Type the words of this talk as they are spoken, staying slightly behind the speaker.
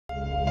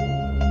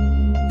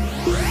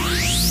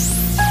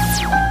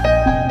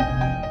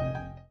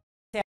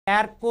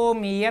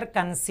sarcomere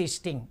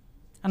consisting.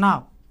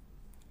 Now,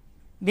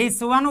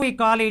 this one we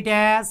call it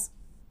as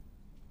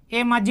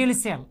a muscle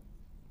cell.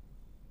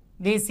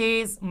 This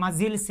is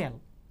muscle cell.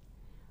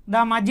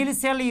 The muscle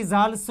cell is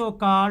also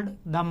called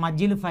the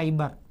muscle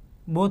fiber.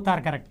 Both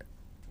are correct.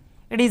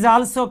 It is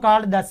also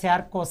called the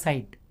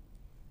sarcocyte.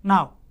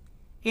 Now,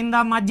 in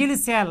the muscle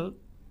cell,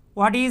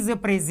 what is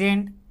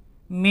present?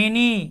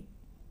 Many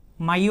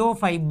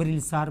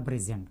myofibrils are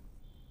present.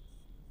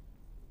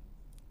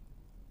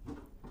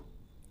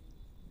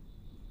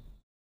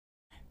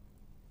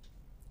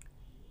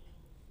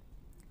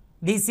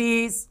 This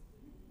is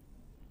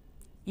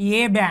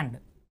A band.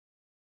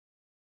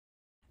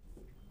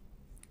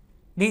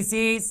 This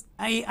is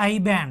I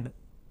band.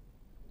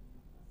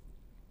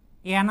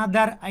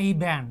 Another I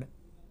band.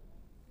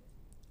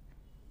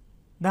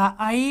 The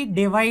I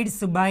divides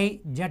by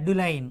Z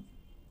line.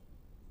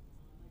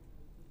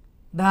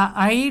 The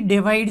I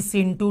divides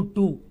into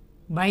 2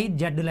 by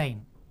Z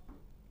line.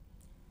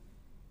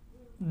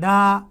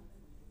 The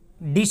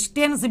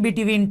distance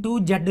between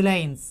two Z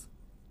lines,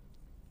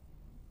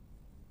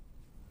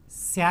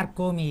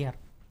 sarcomere.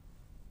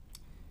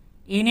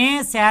 In a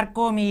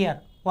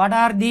sarcomere, what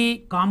are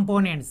the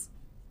components?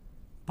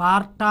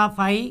 Part of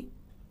I,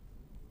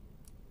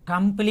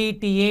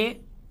 complete A,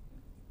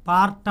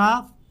 part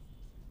of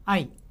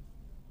I.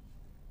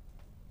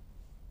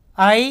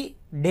 I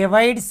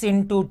divides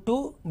into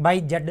 2 by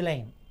Z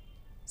line.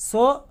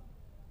 So,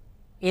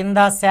 in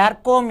the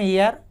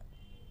sarcomere,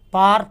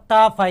 part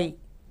of I,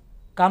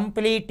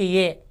 complete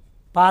A,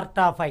 part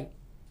of I.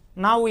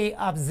 Now we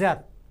observe,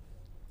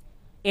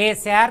 a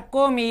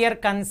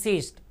sarcomere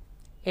consists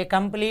a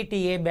complete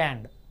A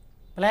band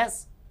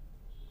plus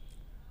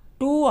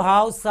 2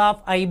 halves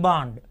of I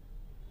bond.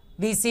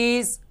 This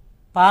is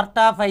part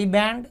of I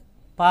band,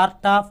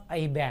 part of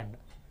I band.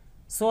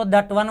 So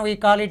that one we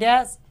call it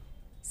as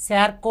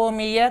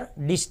sarcomere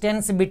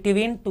distance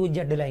between two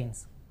Z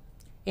lines.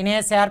 In a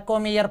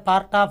sarcomere,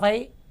 part of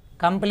I,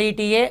 complete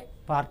A,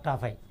 part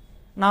of I.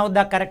 Now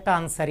the correct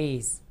answer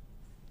is,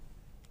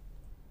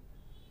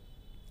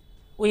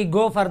 we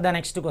go for the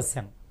next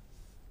question.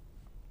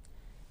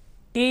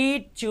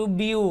 T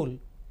tubule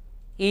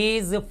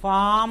is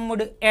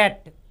formed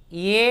at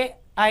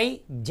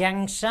AI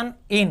junction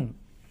in.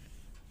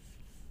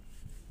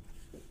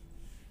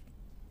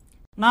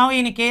 Now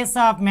in case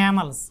of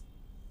mammals,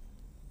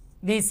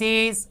 this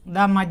is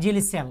the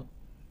muscle cell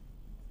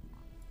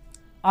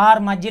or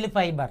muscle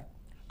fiber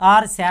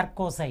or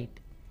sarcocyte.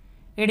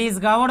 It is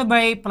covered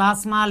by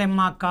plasma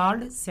lemma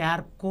called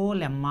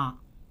sarcolemma.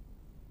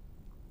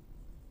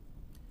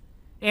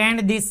 And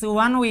this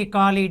one we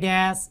call it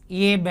as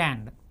A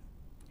band.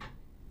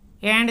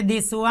 And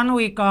this one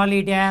we call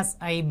it as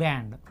I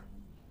band.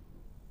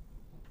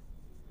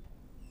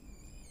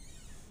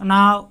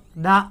 Now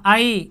the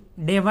I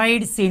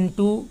divides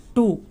into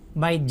 2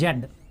 by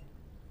Z.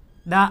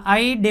 The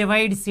I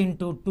divides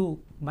into 2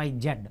 by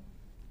Z.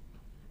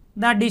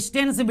 The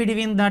distance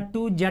between the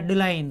two Z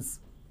lines,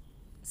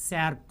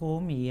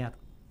 sarcomere.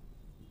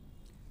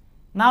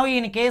 Now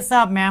in case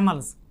of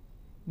mammals,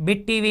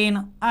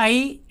 between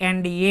I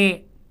and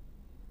A,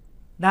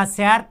 the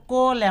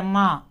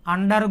sarcolemma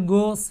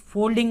undergoes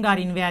folding or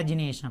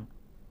invagination.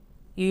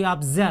 You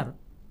observe,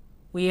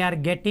 we are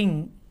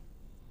getting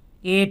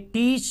a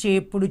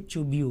T-shaped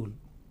tubule.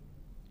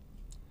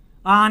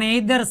 On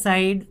either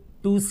side,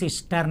 2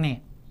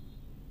 cisternae.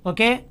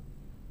 Okay,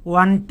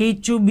 1 T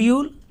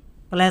tubule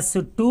plus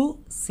 2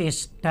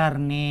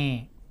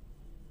 cisternae.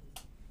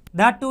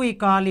 That we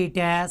call it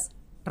as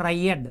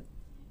triad.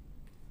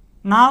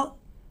 Now,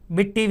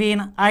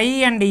 between I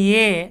and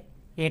A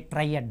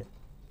triad.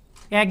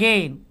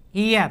 Again,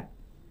 here,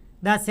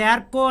 the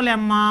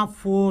sarcolemma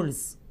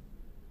folds.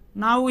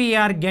 Now we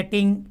are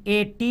getting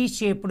a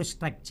T-shaped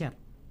structure.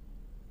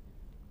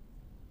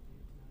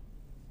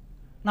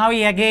 Now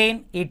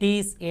again, it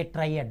is a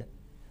triad.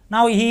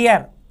 Now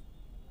here,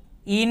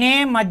 in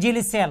a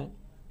muscle cell,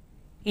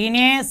 in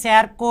a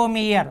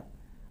sarcomere,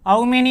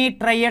 how many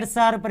triads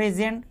are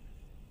present?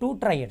 2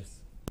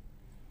 triads.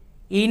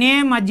 In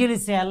a muscle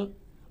cell,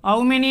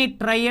 how many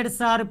triads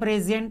are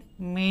present?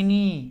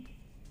 Many.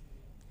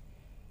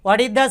 What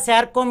is the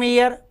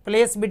sarcomere?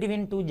 Place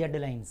between two Z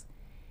lines.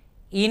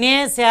 In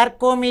a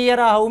sarcomere,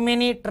 how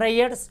many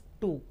triads?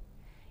 2.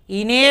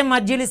 In a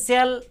muscle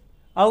cell,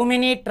 how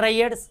many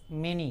triads?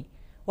 Many.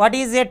 What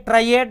is a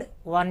triad?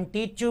 1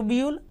 T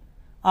tubule,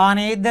 on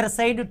either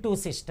side 2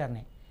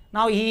 cisternae.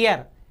 Now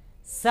here,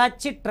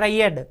 such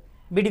triad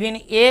between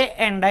A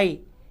and I,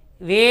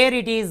 where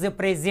it is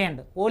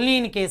present? Only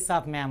in case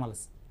of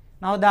mammals.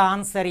 Now the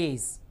answer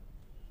is,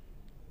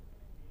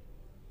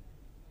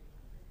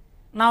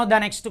 now the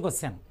next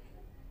question.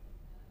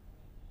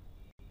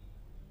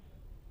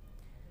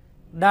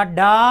 The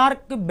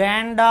dark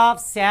band of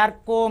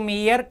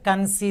sarcomere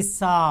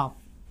consists of.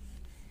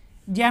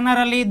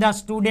 Generally the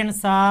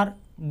students are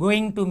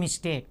going to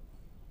mistake.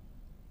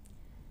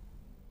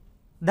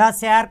 The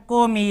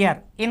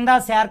sarcomere, in the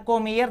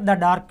sarcomere the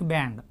dark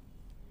band.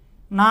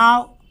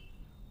 Now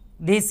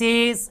this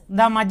is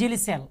the muscle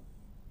cell.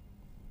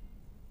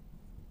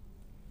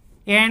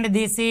 and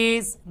this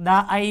is the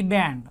I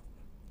band,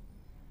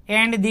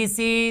 and this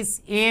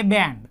is A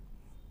band,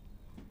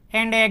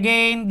 and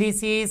again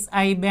this is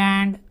I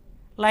band.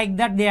 Like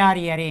that they are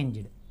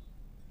arranged.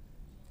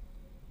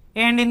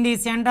 And in the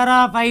center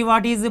of I,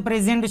 what is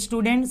present,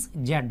 students?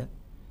 Z.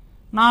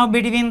 Now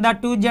between the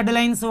two Z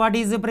lines, what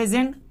is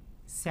present?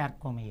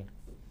 Sarcomere.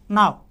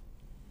 Now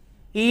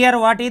here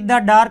what is the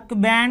dark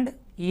band?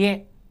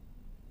 A.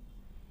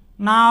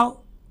 Now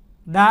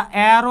the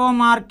arrow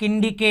mark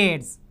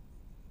indicates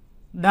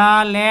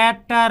the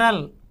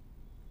lateral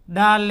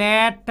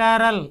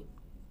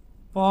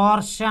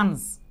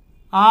portions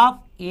of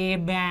A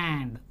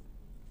band.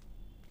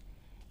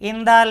 In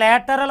the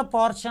lateral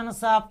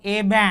portions of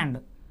A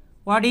band,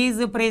 what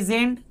is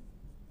present?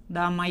 The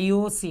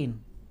myosin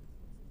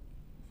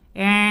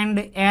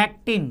and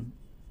actin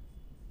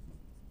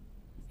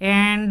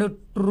and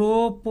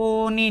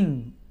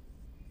troponin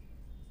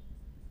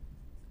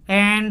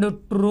and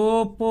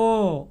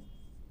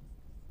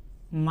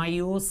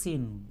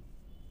tropomyosin.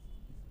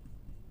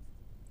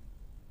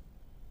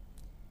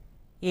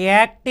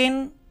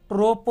 Actin,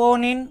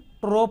 troponin,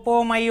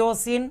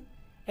 tropomyosin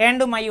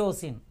and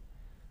myosin.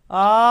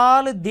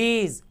 All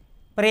these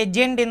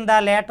present in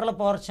the lateral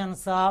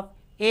portions of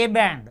A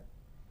band.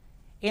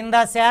 In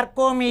the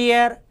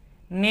sarcomere,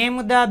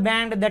 name the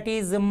band that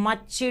is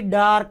much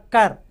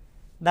darker,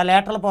 the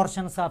lateral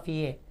portions of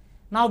A.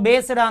 Now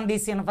based on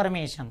this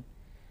information,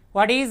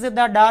 what is the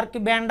dark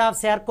band of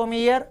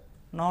sarcomere?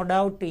 No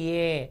doubt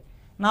A.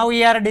 Now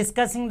we are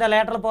discussing the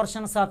lateral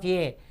portions of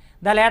A.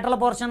 The lateral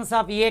portions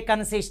of A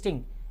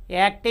consisting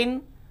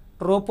actin,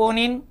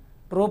 troponin,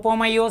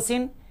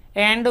 tropomyosin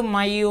and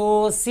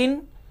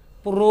myosin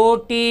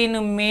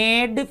protein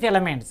made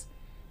filaments.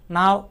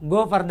 Now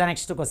go for the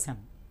next question.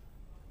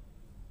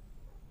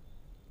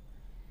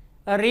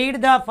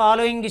 Read the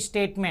following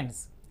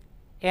statements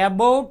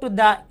about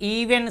the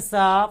events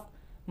of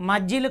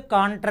muscle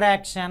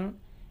contraction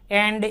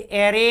and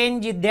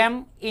arrange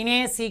them in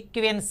a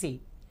sequence.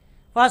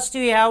 First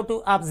we have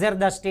to observe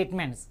the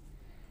statements.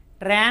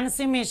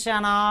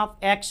 Transmission of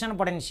action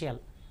potential.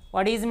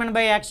 What is meant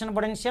by action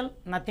potential?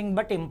 Nothing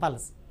but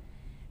impulse.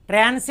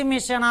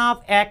 Transmission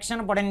of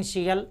action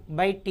potential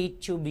by teeth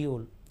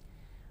tubule.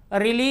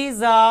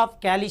 Release of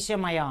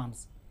calcium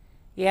ions.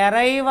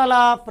 Arrival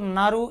of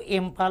nerve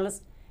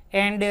impulse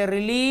and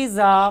release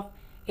of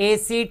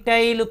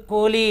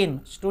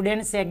acetylcholine.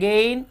 Students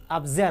again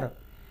observe.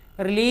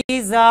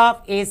 Release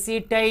of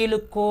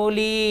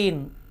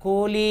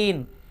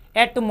acetylcholine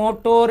at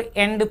motor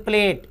end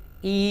plate,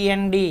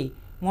 END,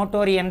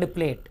 motor end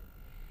plate.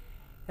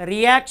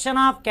 Reaction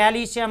of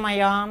calcium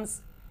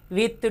ions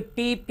with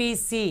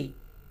TPC,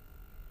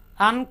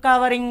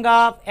 uncovering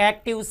of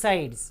active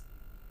sites.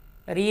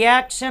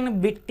 Reaction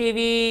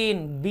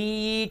between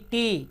BET,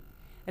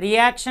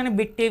 reaction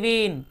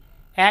between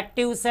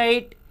active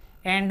site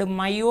and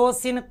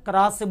myosin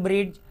cross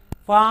bridge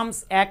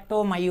forms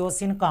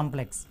actomyosin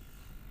complex.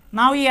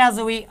 Now as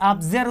we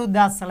observe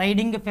the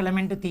sliding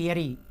filament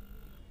theory,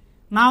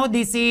 now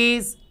this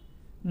is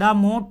the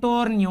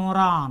motor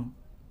neuron.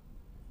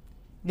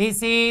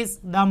 This is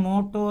the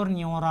motor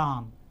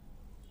neuron.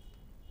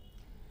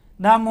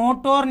 The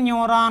motor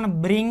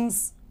neuron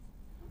brings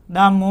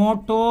the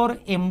motor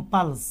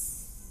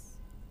impulse.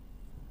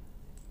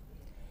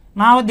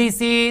 Now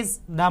this is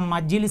the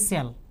muscle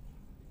cell.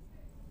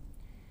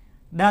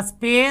 The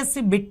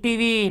space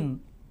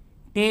between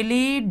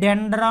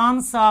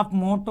telodendrons of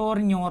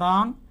motor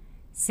neuron,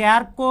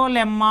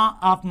 sarcolemma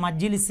of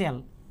muscle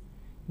cell.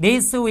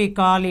 This we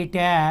call it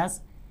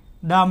as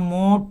the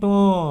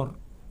motor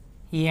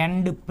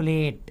end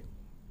plate.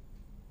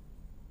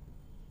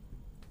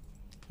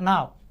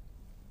 Now,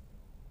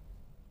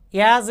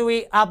 as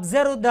we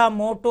observe the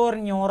motor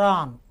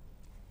neuron,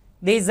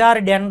 these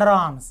are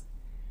dendrons.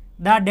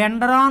 The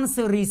dendrons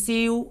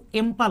receive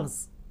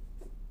impulse.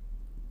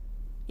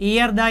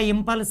 Here the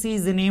impulse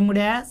is named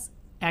as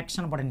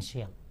action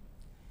potential.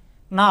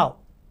 Now,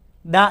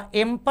 the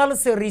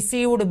impulse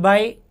received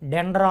by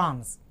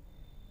dendrons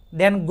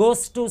then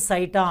goes to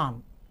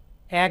cyton,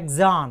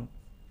 axon,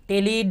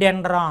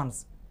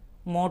 telodendrons,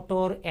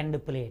 motor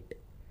end plate.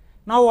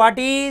 Now, what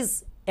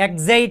is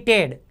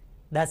excited?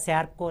 The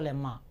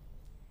sarcolemma.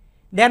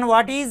 Then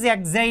what is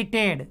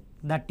excited?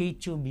 The teeth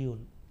tubule.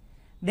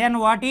 Then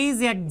what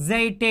is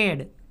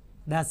excited?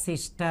 The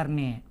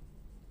cisternae.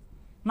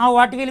 Now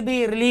what will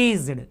be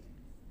released?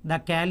 The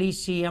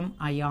calcium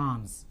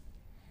ions.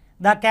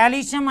 The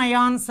calcium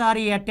ions are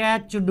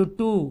attached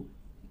to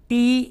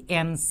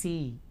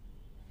TNC.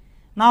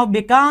 Now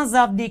because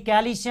of the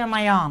calcium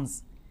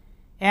ions,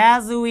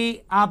 as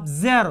we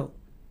observe,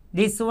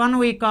 this one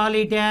we call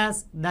it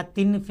as the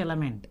thin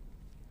filament.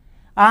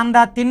 On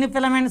the thin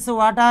filaments,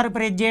 what are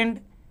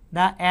present?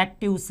 The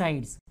active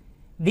sites.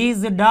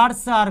 These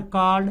dots are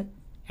called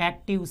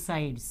active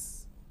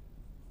sites.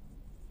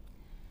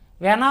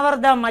 Whenever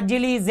the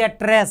muscle is at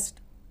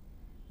rest,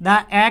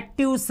 the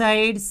active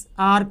sites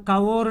are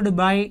covered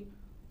by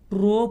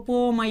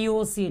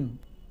tropomyosin.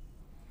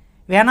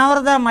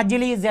 Whenever the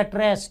muscle is at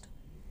rest,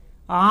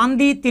 on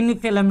the thin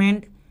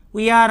filament,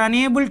 we are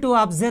unable to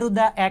observe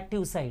the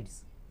active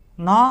sites.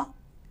 Now,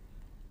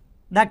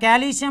 the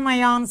calcium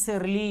ions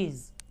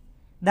release.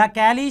 The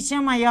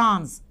calcium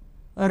ions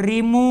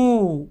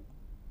remove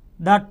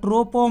the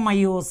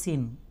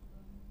tropomyosin.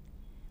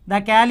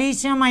 The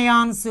calcium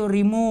ions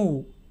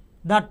remove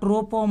the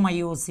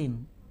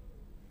tropomyosin.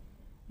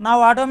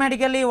 Now,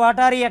 automatically what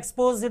are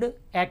exposed?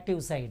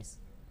 Active sites.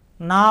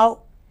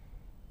 Now,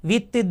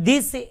 with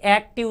this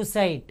active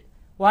site,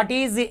 what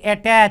is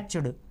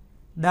attached?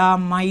 The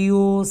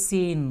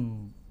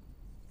myosin.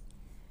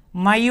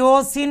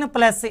 Myosin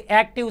plus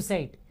active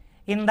site.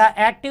 In the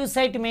active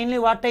site, mainly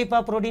what type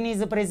of protein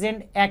is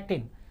present?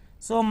 Actin.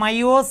 So,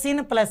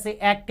 myosin plus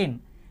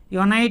actin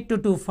unite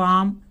to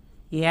form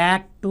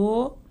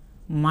actomyosin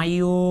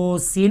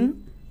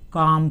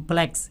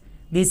complex.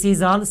 This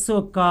is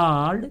also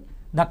called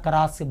the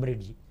cross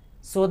bridge.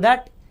 So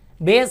that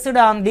based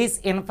on this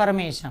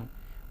information,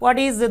 what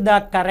is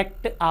the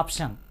correct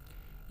option?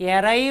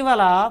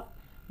 Arrival of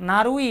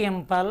nerve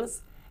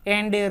impulse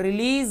and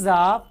release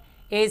of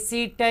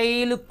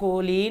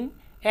acetylcholine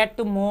at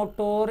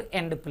motor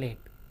end plate.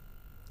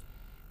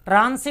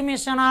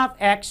 Transmission of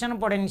action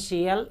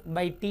potential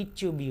by T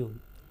tubule.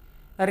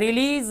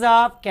 Release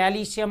of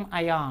calcium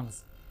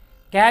ions.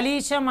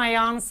 Calcium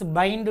ions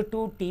bind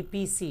to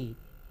TPC.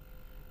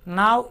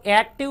 Now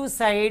active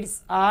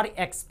sites are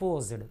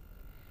exposed.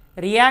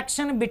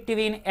 Reaction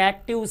between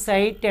active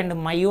site and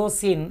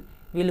myosin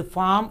will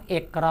form a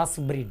cross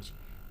bridge.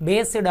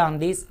 Based on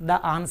this,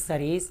 the answer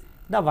is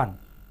the 1.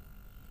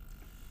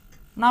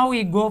 Now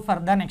we go for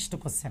the next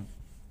question.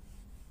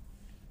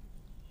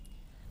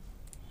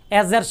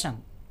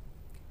 Assertion.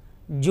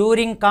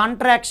 During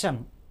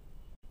contraction,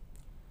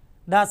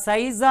 the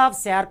size of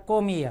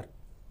sarcomere.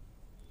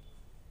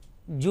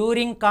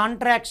 During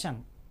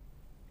contraction,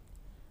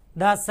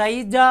 the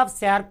size of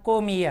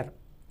sarcomere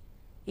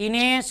in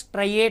a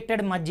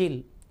striated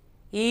muscle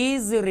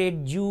is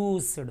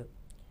reduced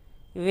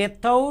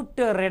without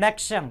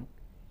reduction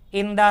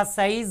in the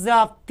size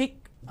of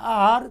thick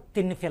or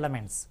thin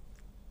filaments.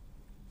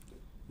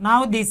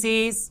 Now this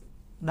is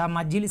the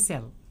muscle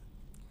cell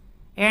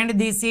and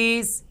this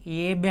is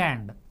A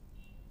band.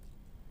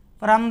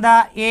 From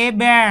the A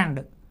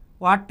band,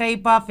 what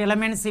type of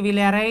filaments will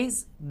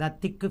arise? The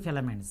thick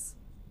filaments.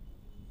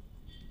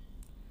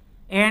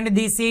 And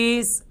this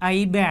is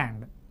I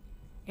band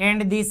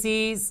and this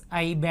is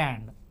I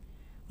band.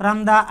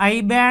 From the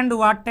I band,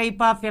 what type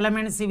of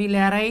filaments will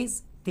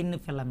arise? Thin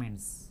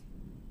filaments.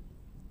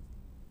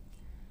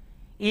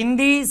 In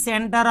the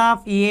center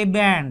of A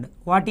band,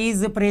 what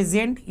is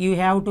present? You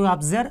have to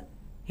observe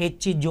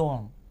H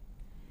zone.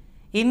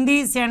 In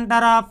the center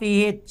of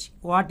H,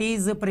 what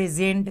is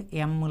present?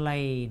 M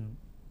line.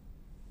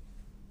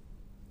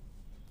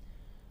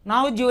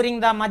 Now during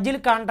the muscle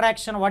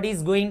contraction, what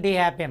is going to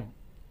happen?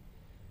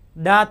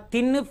 The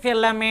thin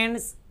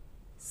filaments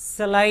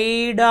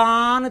slide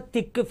on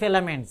thick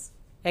filaments.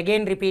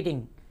 Again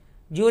repeating.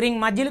 During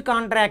muscle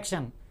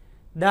contraction,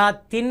 the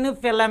thin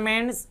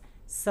filaments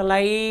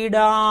slide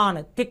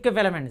on thick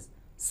filaments,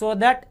 so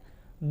that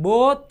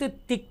both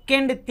thick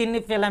and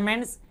thin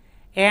filaments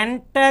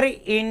enter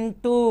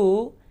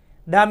into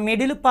the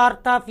middle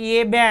part of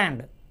A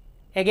band.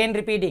 Again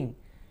repeating.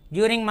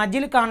 During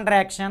muscle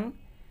contraction,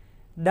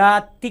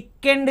 the thick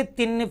and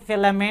thin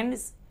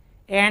filaments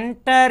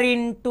enter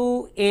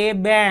into A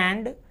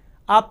band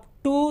up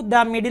to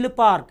the middle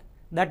part.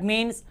 That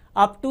means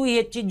up to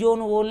H zone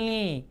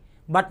only,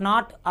 but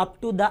not up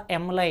to the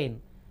M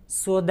line,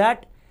 so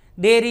that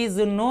there is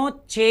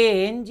no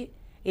change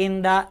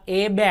in the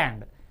A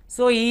band.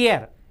 So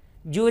here,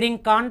 during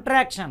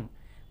contraction,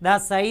 the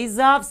size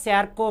of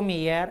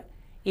sarcomere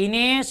in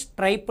a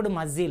striped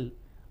muscle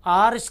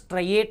or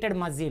striated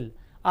muscle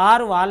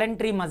or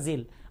voluntary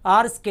muscle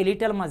or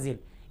skeletal muscle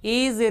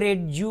is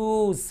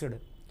reduced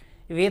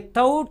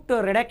without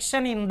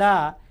reduction in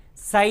the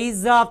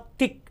size of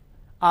thick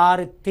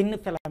or thin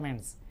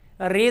filaments.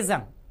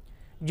 Reason: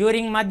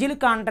 during muscle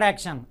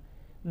contraction,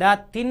 the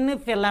thin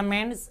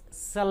filaments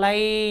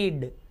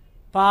slide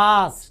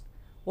past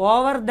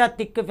over the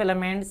thick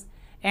filaments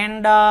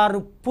and are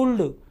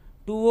pulled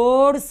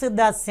towards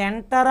the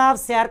center of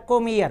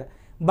sarcomere,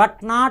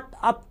 but not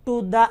up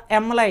to the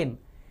M line.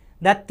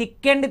 The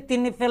thick and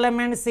thin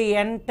filaments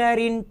enter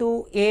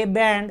into A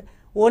band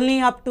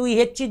only up to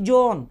H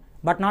zone,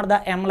 but not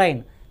the M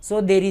line.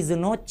 So there is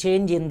no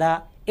change in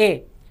the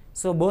A.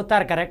 So both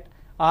are correct.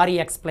 RE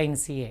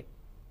explains A.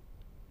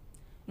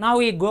 Now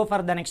we go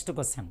for the next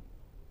question.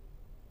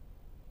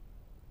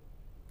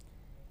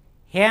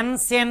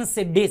 Hensen's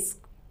disc.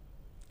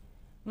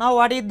 Now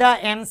what is the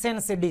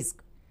Hensen's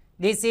disc?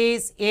 This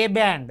is A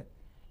band.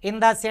 In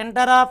the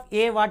center of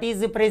A, what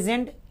is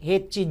present?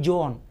 H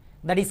zone.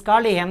 That is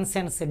called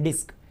Hensen's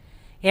disc.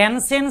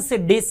 Hensen's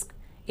disc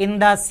in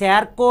the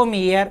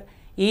sarcomere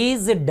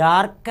is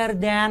darker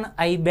than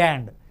I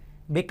band,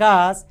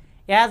 because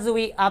as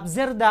we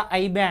observe the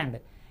I band,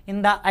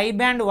 in the I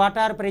band what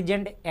are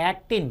present?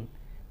 Actin,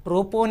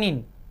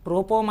 troponin,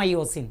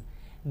 tropomyosin.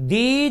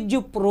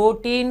 These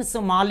proteins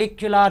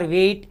molecular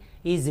weight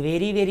is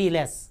very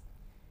less.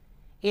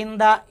 In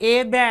the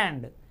A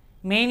band,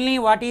 mainly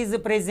what is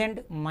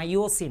present?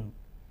 Myosin.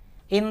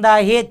 In the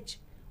H,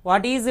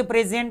 what is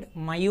present?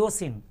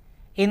 Myosin.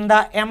 In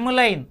the M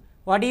line,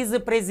 what is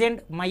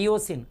present?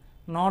 Myosin.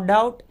 No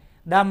doubt,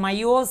 the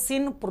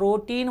myosin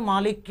protein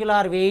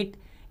molecular weight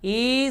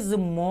is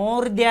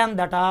more than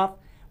that of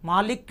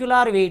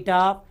molecular weight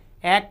of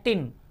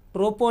actin,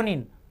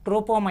 troponin,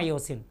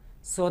 tropomyosin.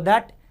 So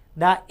that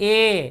the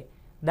A,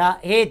 the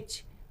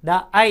H,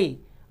 the I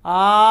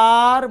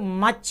are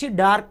much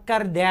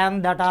darker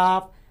than that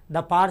of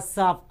the parts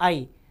of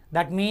I.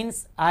 That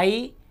means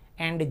I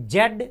and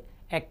Z,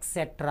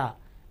 etc.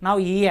 Now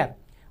here,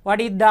 what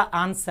is the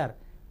answer?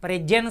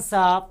 Presence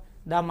of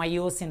the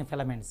myosin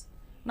filaments.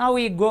 Now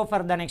we go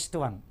for the next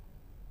one.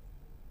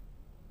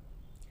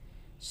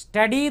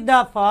 Study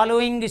the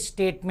following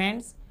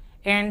statements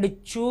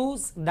and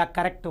choose the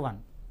correct one.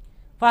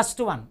 First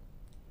one,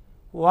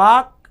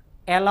 walk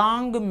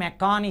along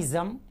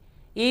mechanism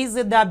is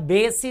the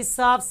basis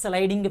of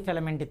sliding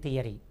filament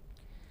theory.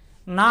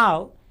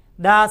 Now,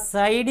 the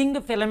sliding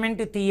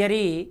filament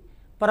theory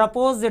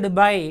proposed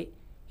by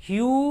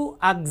Hugh,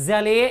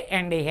 Huxley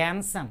and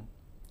Hansen.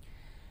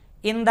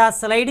 In the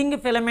sliding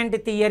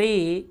filament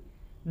theory,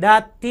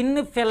 the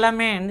thin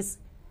filaments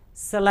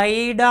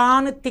slide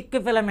on thick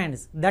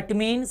filaments. That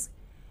means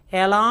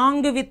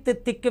along with the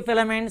thick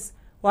filaments,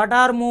 what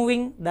are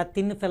moving? The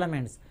thin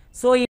filaments.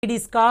 So it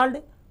is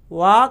called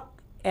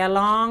walk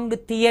along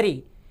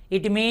theory.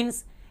 It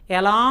means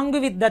along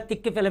with the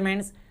thick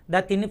filaments,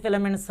 the thin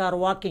filaments are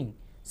walking.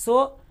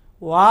 So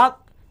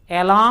walk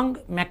along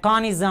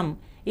mechanism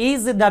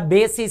is the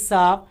basis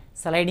of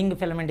sliding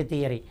filament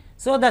theory.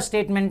 So the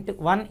statement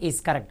 1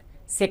 is correct.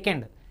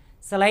 Second,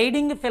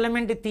 sliding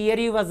filament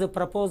theory was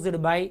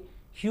proposed by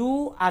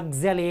Hugh,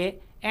 Huxley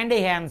and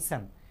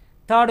Hansen.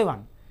 Third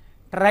one,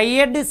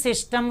 triad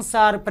systems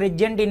are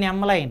present in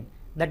M line.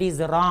 That is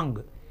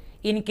wrong.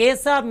 In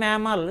case of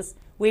mammals,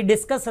 we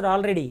discussed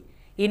already.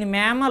 In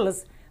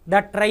mammals,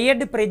 the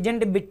triad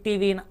present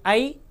between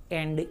I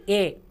and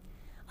A.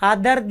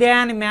 Other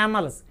than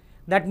mammals,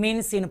 that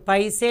means in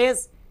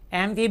Pisces,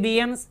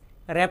 amphibians,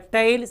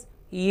 reptiles,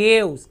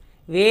 aves,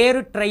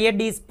 where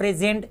triad is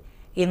present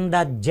in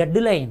the Z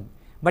line.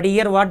 But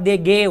here what they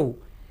gave?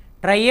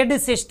 Triad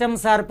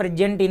systems are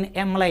present in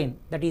M line.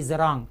 That is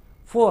wrong.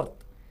 Fourth,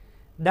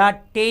 the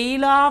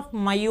tail of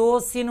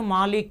myosin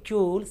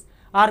molecules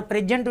are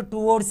present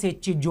towards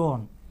H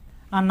zone.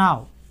 And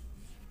now,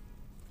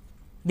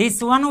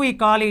 this one we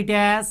call it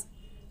as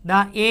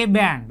the A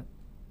band.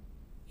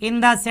 In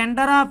the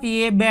center of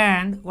A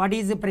band, what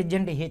is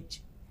present?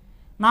 H.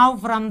 Now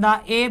from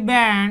the A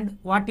band,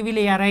 what will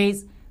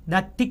arise?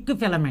 The thick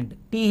filament.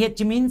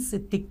 TH means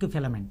thick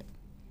filament.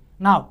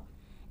 Now,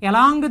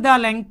 along the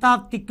length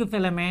of thick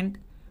filament,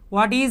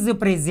 what is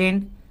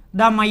present?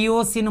 The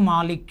myosin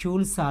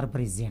molecules are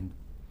present.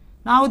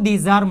 Now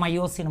these are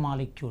myosin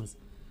molecules.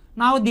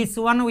 Now this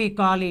one we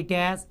call it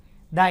as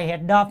the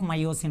head of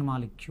myosin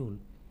molecule.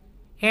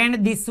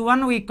 And this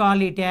one we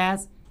call it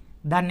as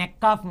the neck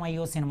of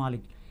myosin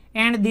molecule.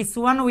 And this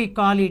one we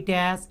call it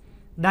as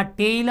the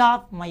tail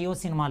of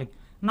myosin molecule.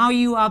 Now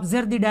you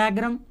observe the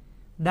diagram.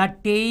 The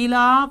tail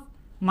of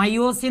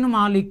myosin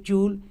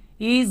molecule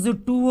is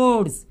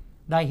towards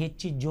the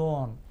H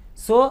zone.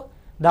 So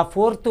the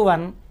fourth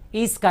one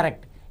is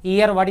correct.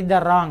 Here what is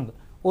the wrong?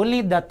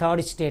 Only the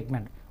third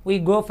statement. We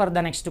go for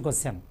the next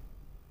question.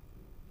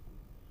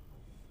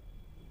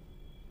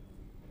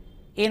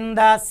 In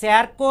the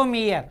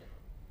sarcomere,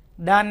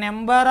 the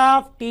number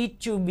of teeth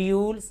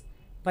tubules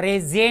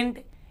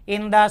present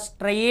in the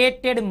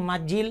striated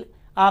muscle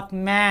of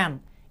man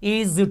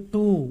is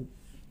 2.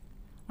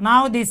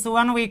 Now this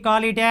one we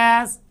call it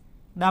as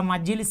the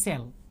muscle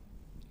cell.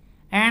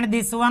 And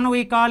this one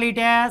we call it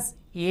as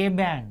A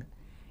band.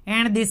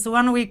 And this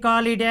one we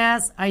call it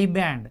as I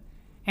band.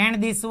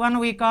 And this one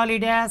we call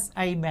it as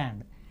I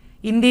band.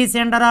 In the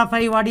center of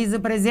I, what is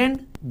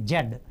present?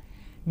 Z.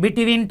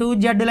 Between two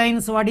Z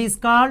lines, what is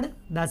called?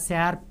 The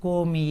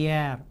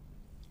sarcomere.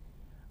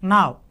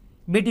 Now,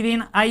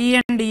 between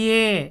I and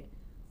A,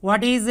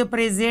 what is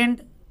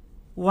present?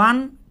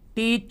 One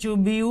teeth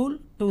tubule,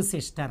 two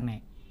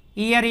cisternae.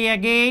 Here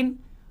again,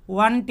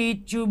 one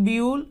teeth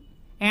tubule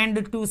and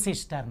two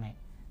cisternae.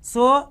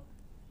 So,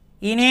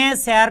 in a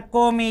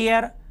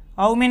sarcomere,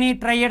 how many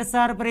triads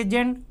are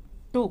present?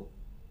 2.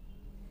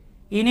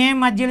 In a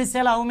muscle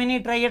cell, how many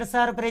triads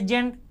are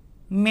present?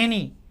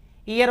 Many.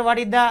 Here what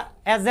is the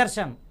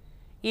assertion?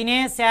 In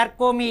a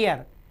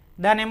sarcomere,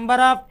 the number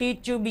of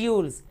teeth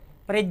tubules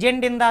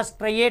present in the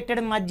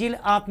striated muscle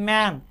of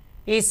man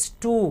is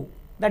 2.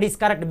 That is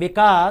correct,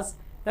 because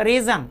the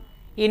reason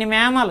in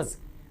mammals,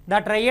 the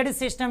triad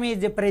system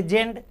is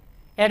present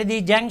at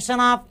the junction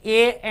of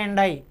A and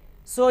I.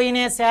 So in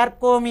a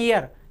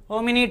sarcomere,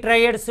 how many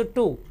triads?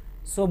 2.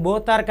 So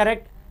both are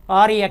correct,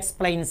 or he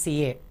explains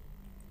A.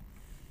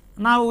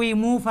 Now we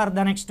move for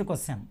the next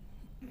question.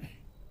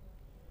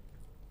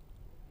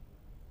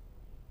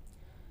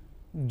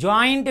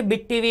 Joint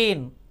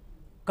between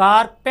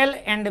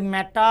carpal and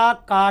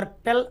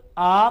metacarpal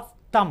of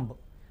thumb.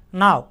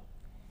 Now,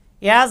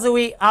 as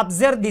we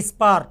observe this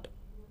part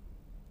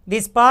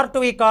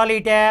we call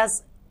it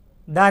as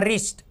the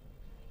wrist.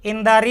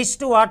 In the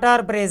wrist what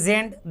are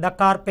present? The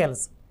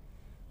carpels.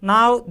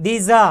 Now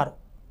these are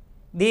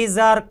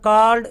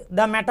called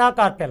the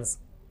metacarpals.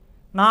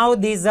 Now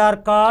these are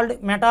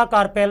called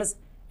metacarpals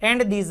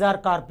and these are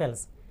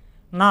carpels.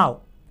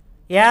 Now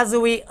as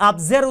we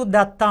observe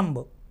the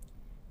thumb,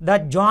 the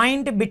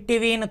joint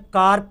between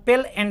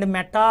carpel and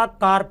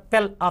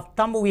metacarpal of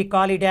thumb we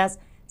call it as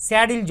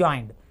saddle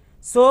joint.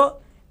 So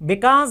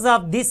because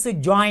of this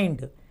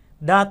joint,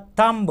 the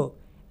thumb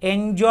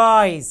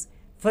enjoys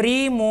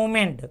free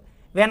movement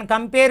when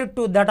compared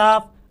to that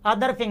of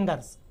other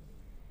fingers.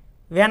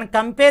 When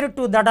compared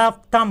to that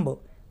of thumb,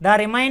 the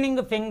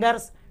remaining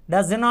fingers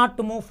does not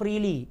move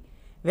freely.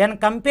 When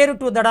compared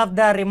to that of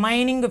the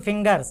remaining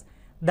fingers,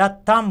 the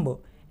thumb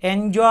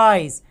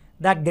enjoys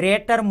the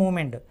greater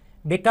movement.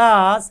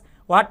 Because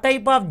what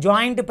type of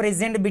joint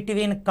present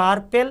between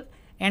carpel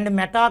and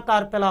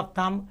metacarpal of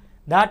thumb?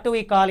 That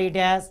we call it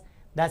as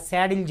the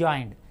saddle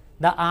joint.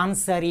 The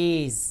answer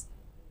is.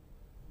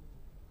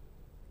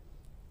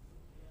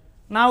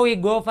 Now we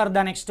go for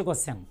the next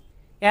question.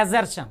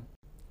 Assertion.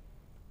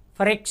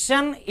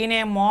 Friction in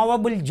a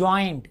movable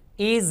joint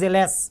is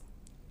less.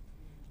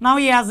 Now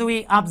as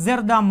we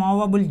observe the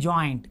movable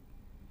joint,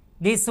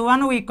 this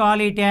one we call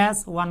it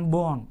as one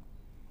bone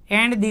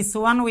and this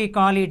one we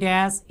call it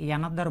as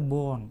another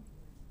bone.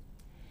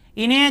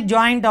 In a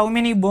joint how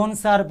many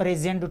bones are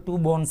present? Two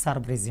bones are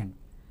present.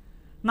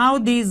 Now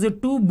these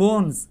two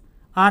bones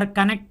are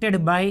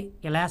connected by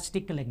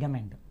elastic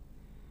ligament.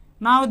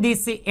 Now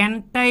this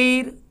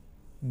entire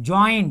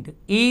joint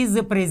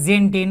is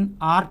present in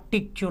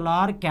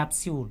articular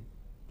capsule.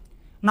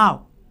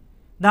 Now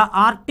the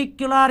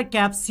articular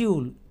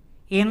capsule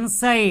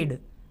inside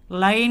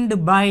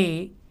lined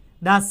by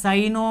the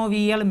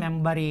synovial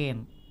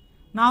membrane.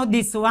 Now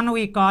this one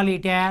we call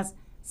it as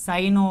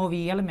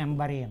synovial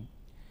membrane.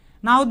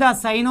 Now the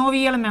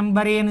synovial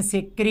membrane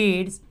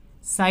secretes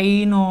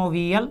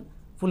synovial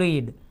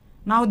fluid.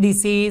 Now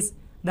this is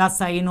the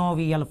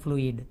synovial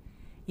fluid.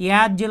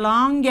 As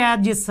long as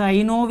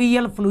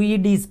synovial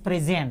fluid is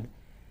present,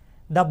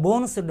 the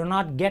bones do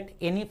not get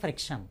any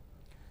friction.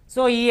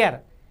 So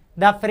here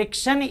the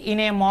friction in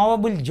a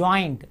movable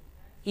joint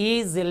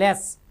is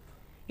less.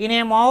 In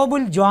a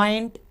movable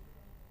joint,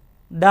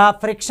 the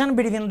friction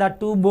between the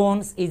two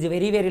bones is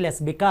very less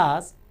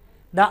because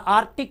the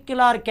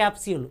articular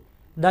capsule,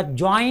 the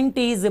joint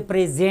is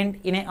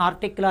present in an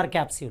articular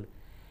capsule.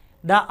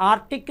 The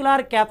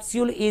articular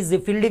capsule is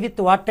filled with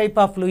what type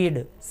of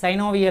fluid?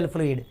 Synovial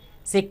fluid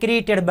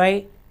secreted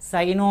by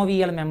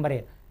synovial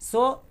membrane.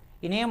 So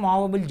in a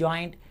movable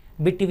joint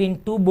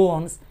between two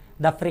bones,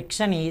 the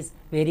friction is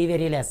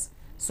very less.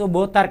 So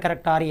both are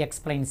correct or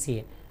explains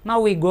here. Now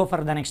we go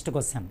for the next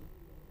question.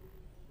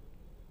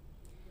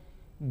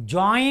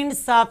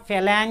 Joints of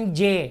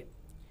phalange.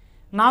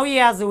 Now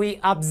as we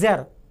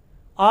observe,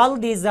 all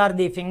these are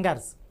the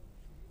fingers.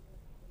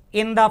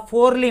 In the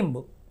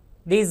forelimb,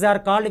 these are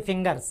called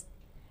fingers.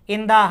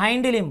 In the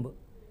hind limb,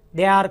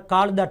 they are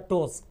called the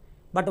toes.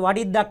 But what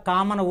is the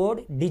common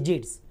word?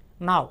 Digits.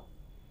 Now,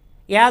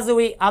 as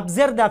we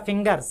observe the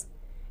fingers,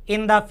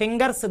 in the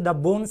fingers the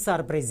bones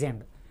are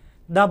present.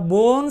 The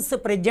bones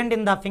present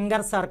in the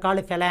fingers are called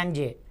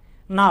phalange.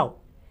 Now,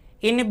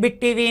 in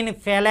between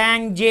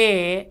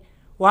phalange,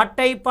 what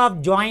type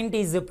of joint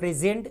is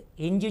present?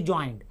 Hinge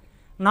joint.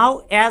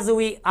 Now, as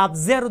we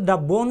observe the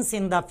bones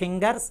in the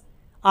fingers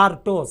or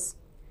toes,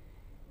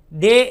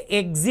 they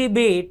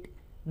exhibit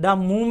the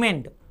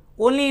movement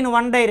only in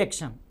one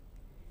direction.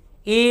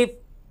 If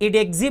it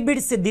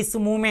exhibits this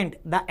movement,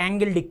 the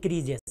angle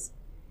decreases.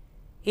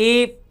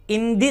 If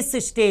in this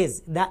stage,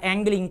 the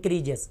angle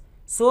increases.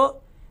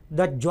 So,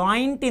 the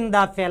joint in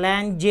the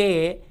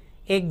phalange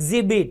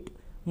exhibit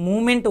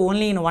movement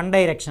only in one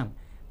direction.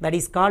 That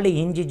is called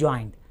hinge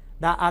joint.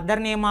 The other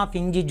name of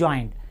hinge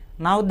joint.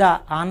 Now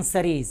the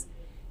answer is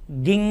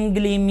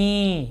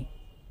ganglion.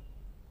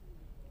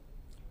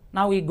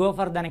 Now we go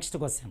for the next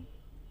question.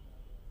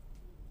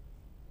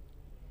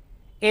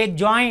 A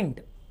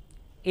joint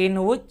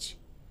in which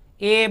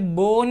a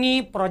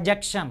bony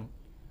projection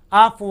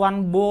of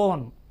one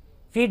bone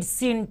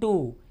fits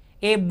into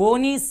a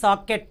bony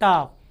socket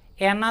of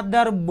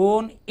another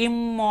bone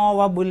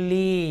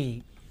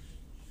immovably.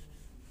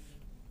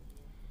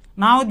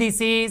 Now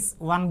this is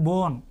one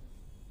bone.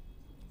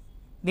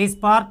 This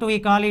part we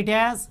call it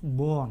as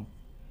bone.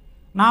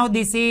 Now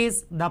this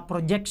is the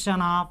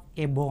projection of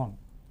a bone.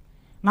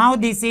 Now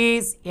this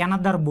is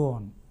another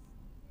bone.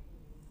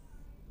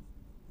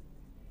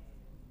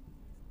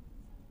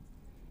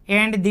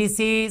 And this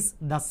is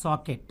the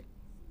socket.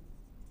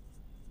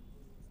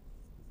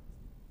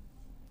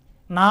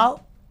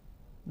 Now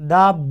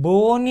the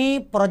bony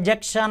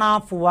projection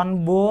of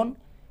one bone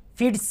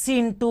fits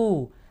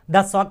into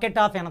the socket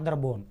of another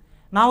bone.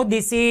 Now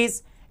this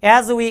is,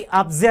 as we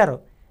observe,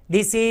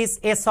 this is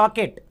a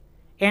socket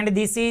and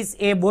this is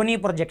a bony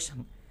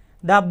projection.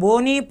 The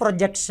bony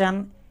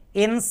projection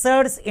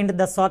inserts into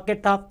the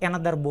socket of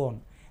another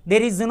bone.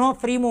 There is no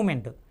free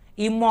movement,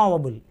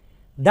 immovable.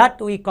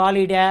 That we call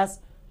it as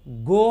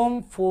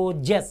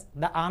gomphagus.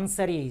 The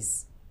answer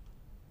is.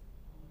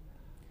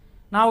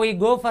 Now we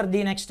go for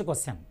the next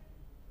question.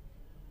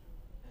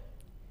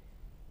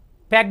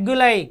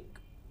 Peg-like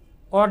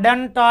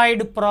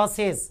odontoid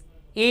process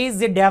is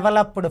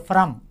developed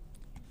from.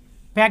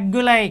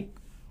 Peg-like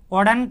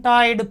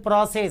odontoid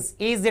process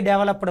is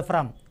developed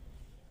from.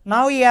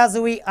 Now as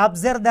we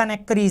observe the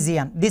neck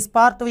region, this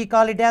part we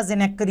call it as the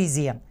neck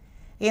region.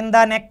 In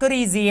the neck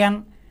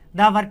region,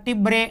 the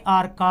vertebrae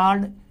are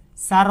called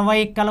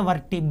cervical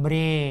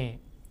vertebrae.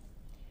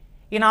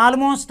 In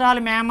almost all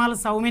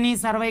mammals, how many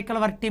cervical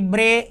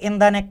vertebrae in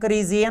the neck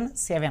region?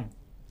 7.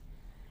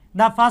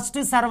 The first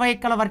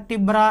cervical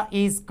vertebra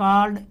is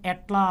called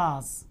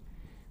atlas.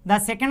 The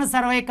second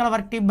cervical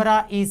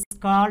vertebra is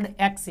called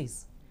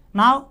axis.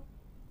 Now,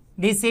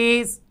 this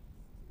is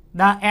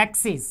the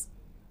axis,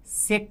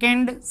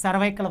 second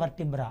cervical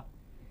vertebra.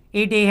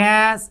 It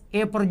has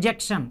a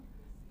projection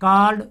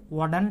called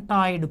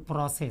odontoid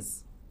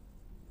process.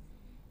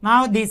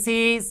 Now, this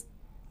is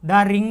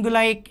the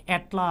ring-like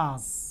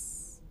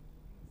atlas.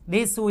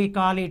 This we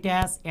call it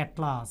as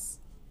atlas.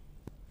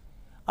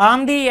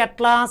 On the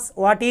atlas,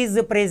 what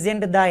is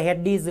present? The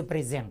head is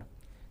present.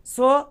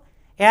 So,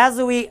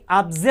 as we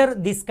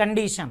observe this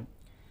condition,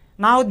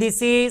 now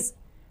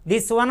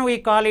this one we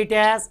call it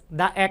as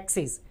the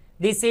axis.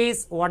 This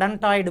is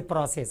odontoid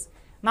process.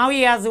 Now,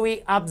 as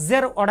we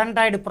observe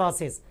odontoid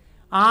process,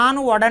 on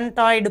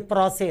odontoid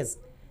process,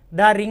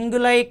 the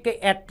ring-like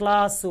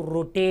atlas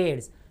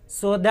rotates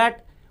so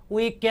that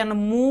we can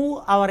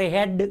move our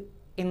head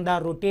in the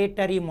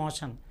rotatory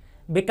motion.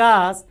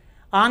 Because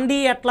on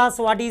the atlas,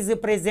 what is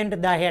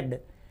present? The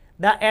head.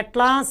 The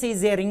atlas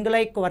is a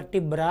ring-like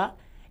vertebra.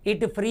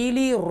 It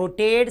freely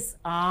rotates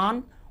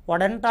on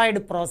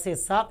odontoid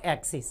process of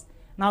axis.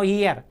 Now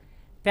here,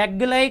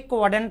 peg-like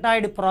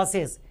odontoid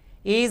process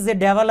is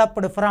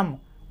developed from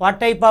what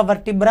type of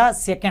vertebra?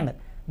 Second.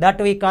 That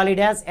we call it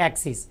as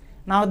axis.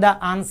 Now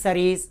the answer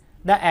is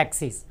the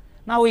axis.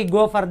 Now we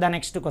go for the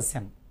next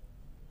question.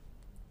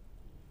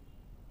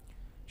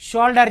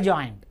 Shoulder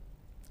joint.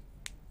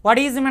 What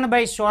is meant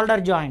by shoulder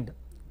joint?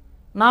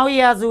 Now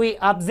as we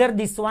observe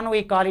this one,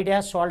 we call it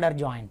as shoulder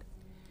joint.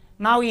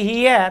 Now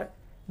here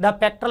the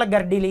pectoral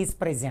girdle is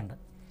present.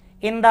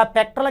 In the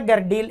pectoral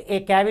girdle,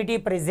 a cavity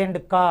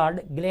present called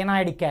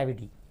glenoid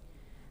cavity.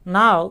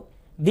 Now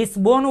this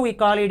bone we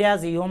call it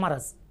as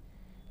humerus.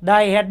 The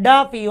head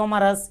of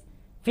humerus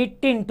fit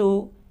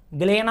into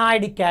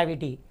glenoid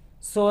cavity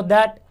so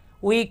that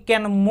we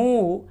can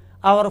move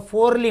our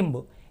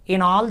forelimb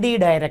in all the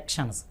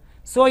directions.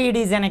 So it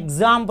is an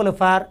example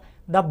for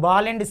the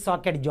ball and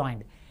socket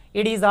joint.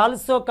 It is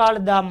also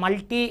called the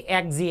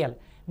multi-axial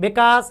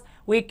because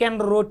we can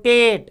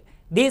rotate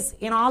this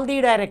in all the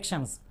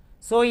directions.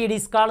 So it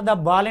is called the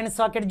ball and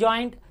socket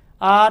joint,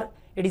 or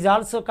it is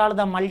also called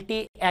the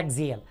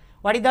multi-axial.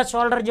 What is the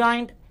shoulder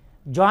joint?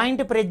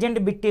 Joint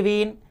present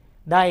between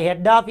the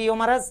head of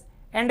humerus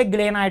and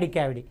glenoid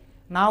cavity.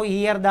 Now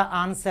here the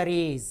answer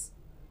is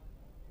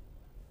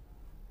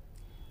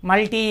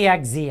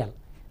multi-axial.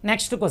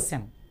 Next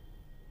question.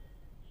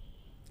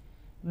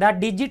 The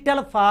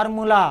digital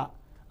formula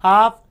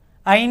of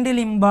hind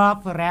limb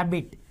of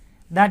rabbit.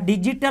 The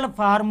digital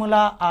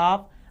formula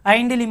of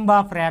hind limb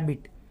of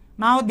rabbit.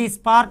 Now this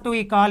part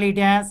we call it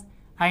as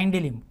hind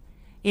limb.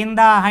 In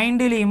the hind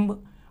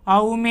limb,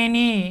 how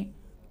many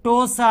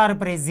toes are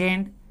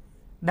present?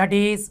 That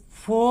is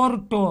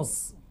 4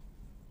 toes.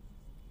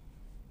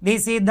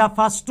 This is the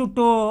first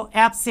toe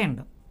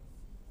absent.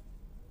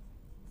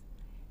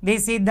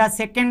 This is the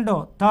second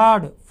toe,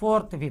 third,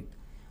 fourth, fifth.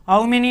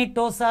 How many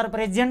toes are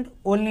present?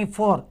 Only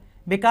 4,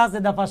 because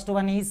the first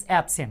one is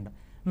absent.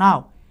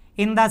 Now,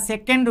 in the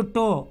second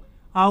toe,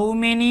 how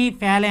many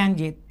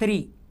phalanges?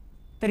 3,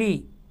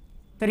 3,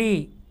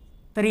 3,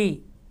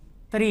 3,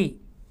 3.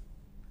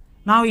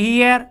 Now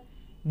here,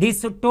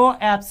 this toe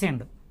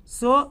absent.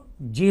 So,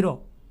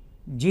 0,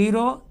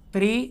 0,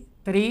 3,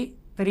 3,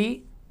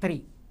 3,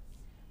 3.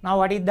 Now,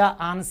 what is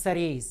the answer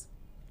is?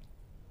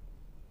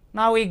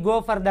 Now, we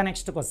go for the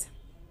next question.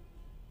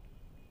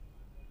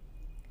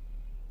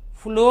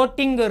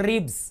 Floating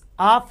ribs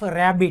of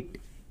rabbit.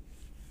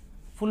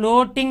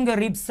 Floating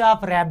ribs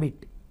of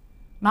rabbit.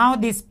 Now,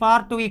 this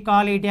part we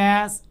call it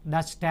as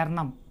the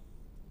sternum.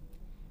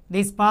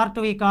 This part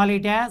we call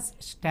it as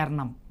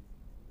sternum.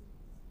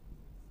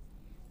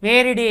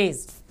 Where it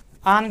is?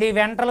 On the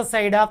ventral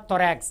side of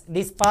thorax.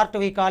 This part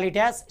we call it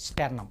as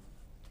sternum.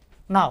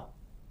 Now,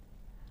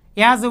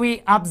 as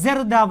we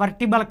observe the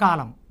vertebral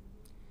column,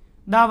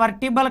 the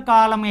vertebral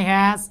column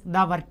has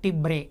the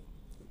vertebrae.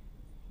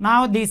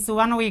 Now, this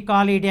one we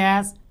call it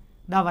as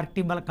the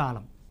vertebral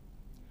column.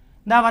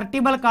 The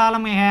vertebral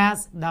column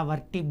has the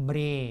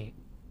vertebrae.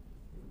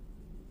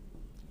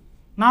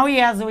 Now,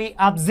 as we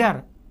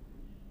observe,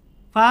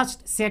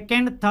 first,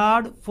 second,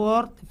 third,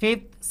 fourth,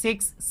 fifth,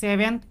 sixth,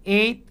 seventh,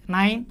 eighth,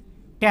 ninth,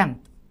 10th,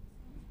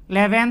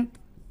 11th,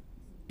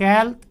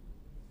 12th,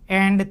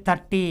 and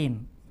 13th.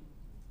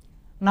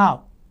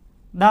 Now,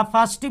 the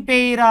first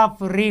pair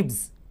of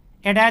ribs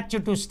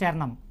attached to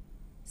sternum.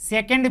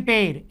 second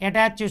pair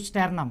attached to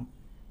sternum,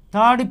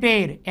 third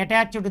pair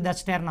attached to the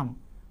sternum,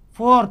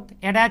 fourth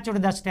attached to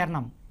the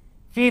sternum,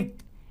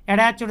 fifth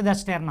attached to the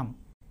sternum,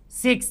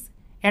 sixth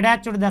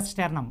attached to the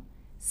sternum,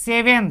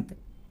 seventh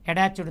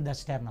attached to the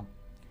sternum.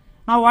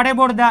 Now what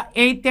about the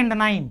eighth and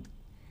ninth?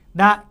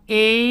 The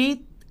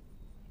eighth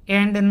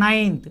and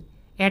ninth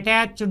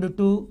attached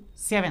to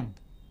seventh.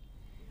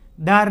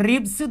 The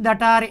ribs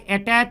that are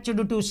attached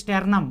to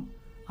sternum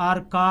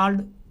are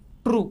called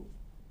true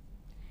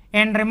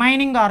and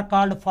remaining are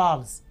called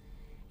false.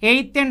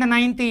 Eighth and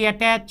ninth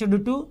attached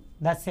to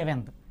the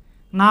seventh.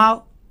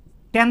 Now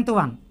 10th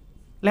one,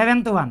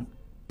 11th one,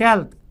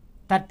 12th,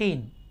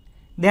 13.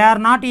 They are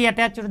not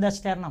attached to the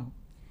sternum.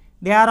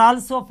 They are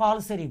also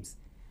false ribs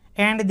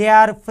and they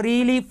are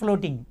freely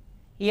floating.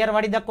 Here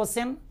what is the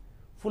question?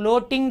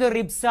 Floating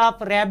ribs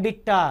of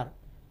rabbit are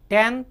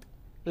 10th,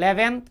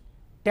 11th,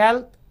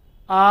 12th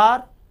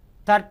or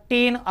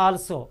 13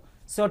 also.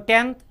 So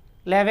 10th,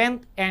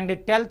 11th and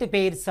 12th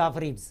pairs of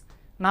ribs.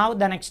 Now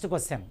the next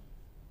question.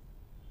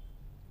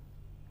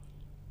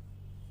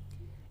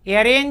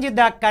 Arrange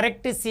the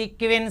correct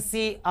sequence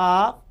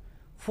of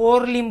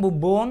forelimb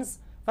bones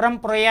from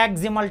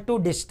proximal to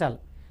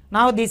distal.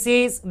 Now this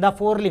is the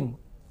forelimb.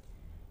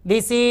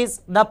 This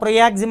is the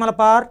proximal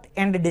part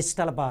and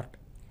distal part.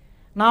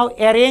 Now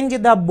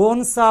arrange the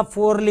bones of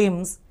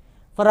forelimbs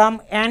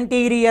from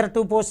anterior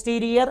to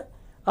posterior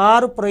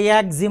or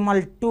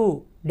proximal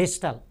to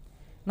distal.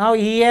 Now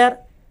here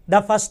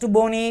the first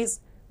bone is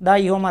the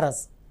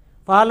humerus,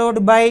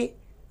 followed by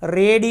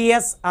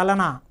radius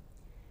ulna,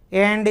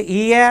 and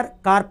here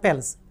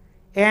carpels,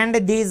 and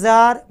these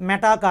are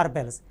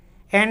metacarpals,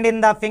 and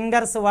in the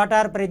fingers what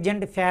are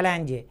present?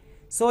 Phalange.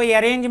 So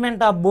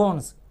arrangement of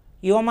bones: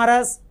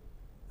 humerus,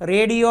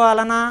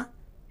 radioulna,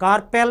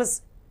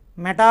 carpels,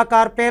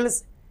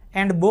 metacarpals,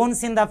 and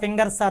bones in the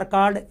fingers are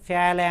called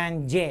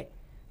phalange.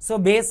 So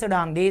based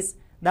on this,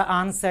 the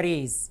answer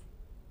is.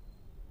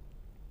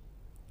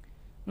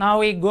 Now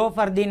we go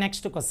for the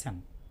next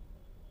question.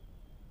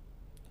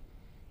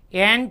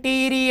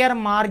 Anterior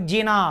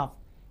margin of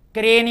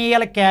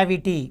cranial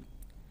cavity.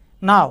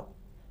 Now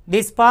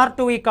this part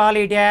we call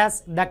it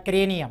as the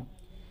cranium.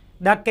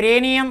 The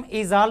cranium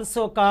is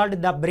also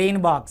called the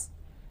brain box.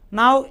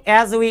 Now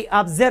as we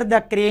observe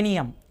the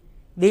cranium,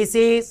 this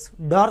is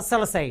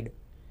dorsal side,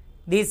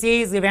 this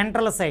is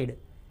ventral side,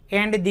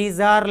 and these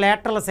are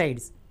lateral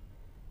sides.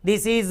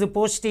 This is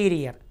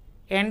posterior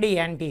and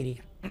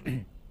anterior.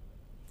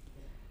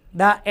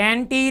 The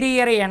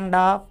anterior end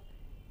of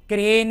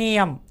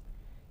cranium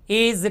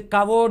is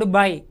covered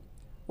by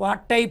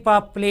what type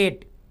of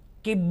plate?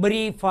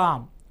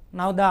 Cibriform.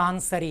 Now the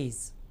answer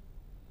is.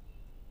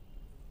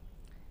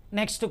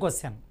 Next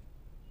question.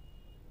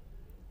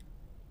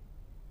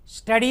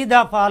 Study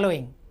the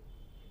following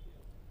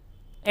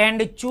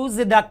and choose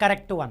the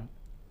correct one.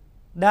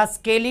 The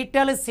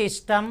skeletal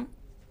system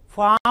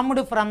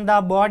formed from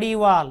the body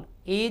wall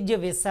is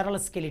visceral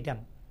skeleton.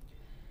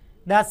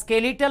 The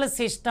skeletal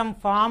system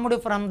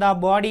formed from the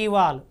body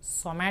wall,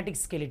 somatic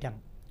skeleton.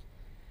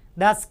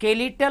 The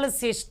skeletal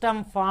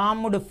system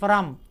formed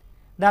from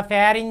the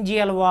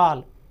pharyngeal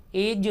wall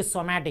is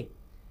somatic.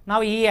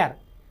 Now here,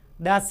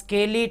 the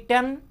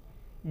skeleton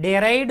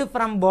derived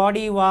from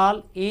body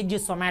wall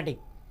is somatic.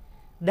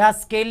 The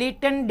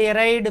skeleton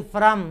derived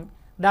from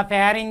the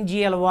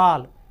pharyngeal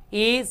wall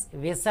is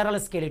visceral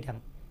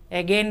skeleton.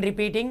 Again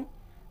repeating,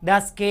 the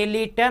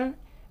skeleton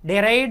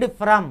derived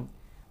from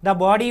the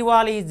body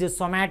wall is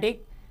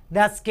somatic.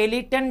 The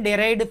skeleton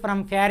derived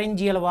from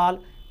pharyngeal wall,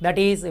 that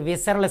is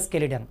visceral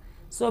skeleton.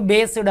 So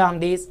based on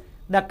this,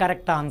 the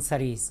correct answer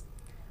is.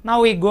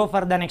 Now we go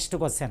for the next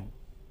question.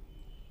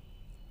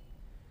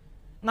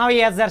 Now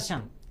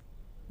assertion.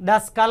 The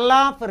skull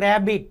of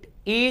rabbit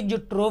is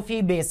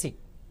trophy basic.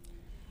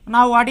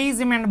 Now what is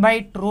meant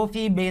by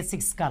trophy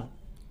basic skull?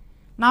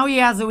 Now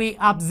as we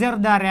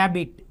observe the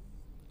rabbit,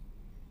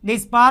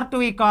 this part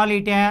we call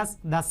it as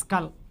the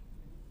skull.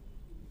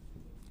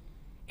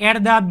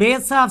 At the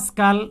base of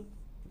skull,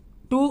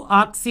 two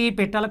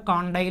occipital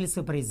condyles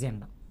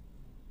present.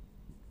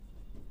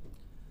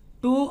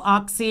 Two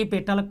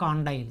occipital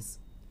condyles.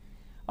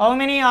 How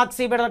many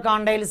occipital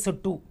condyles?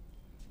 Two.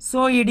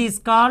 So it is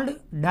called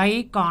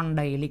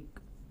dicondylic.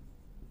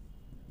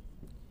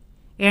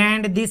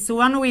 And this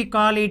one we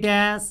call it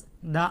as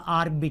the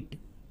orbit.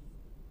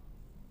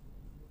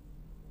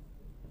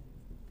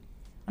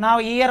 Now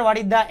here what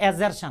is the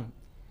assertion?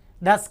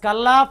 The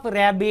skull of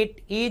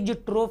rabbit is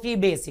trophy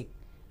basic.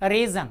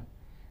 Reason: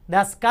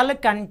 the skull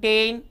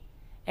contains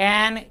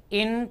an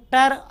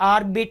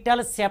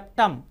interorbital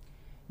septum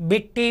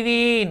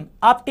between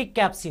optic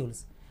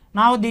capsules.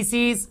 Now this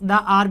is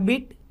the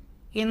orbit.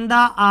 In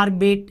the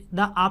orbit,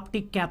 the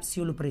optic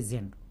capsule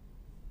present.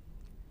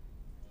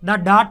 The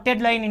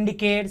dotted line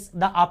indicates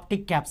the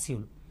optic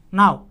capsule.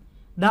 Now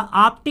the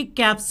optic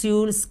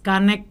capsules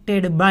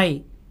connected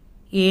by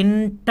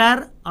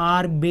interorbital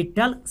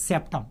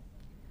septum.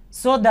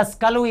 So the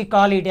skull we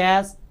call it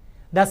as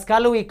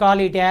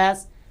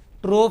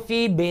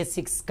trophy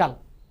basic skull.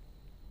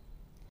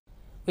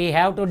 We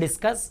have to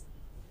discuss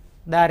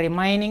the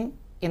remaining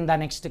in the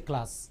next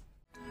class.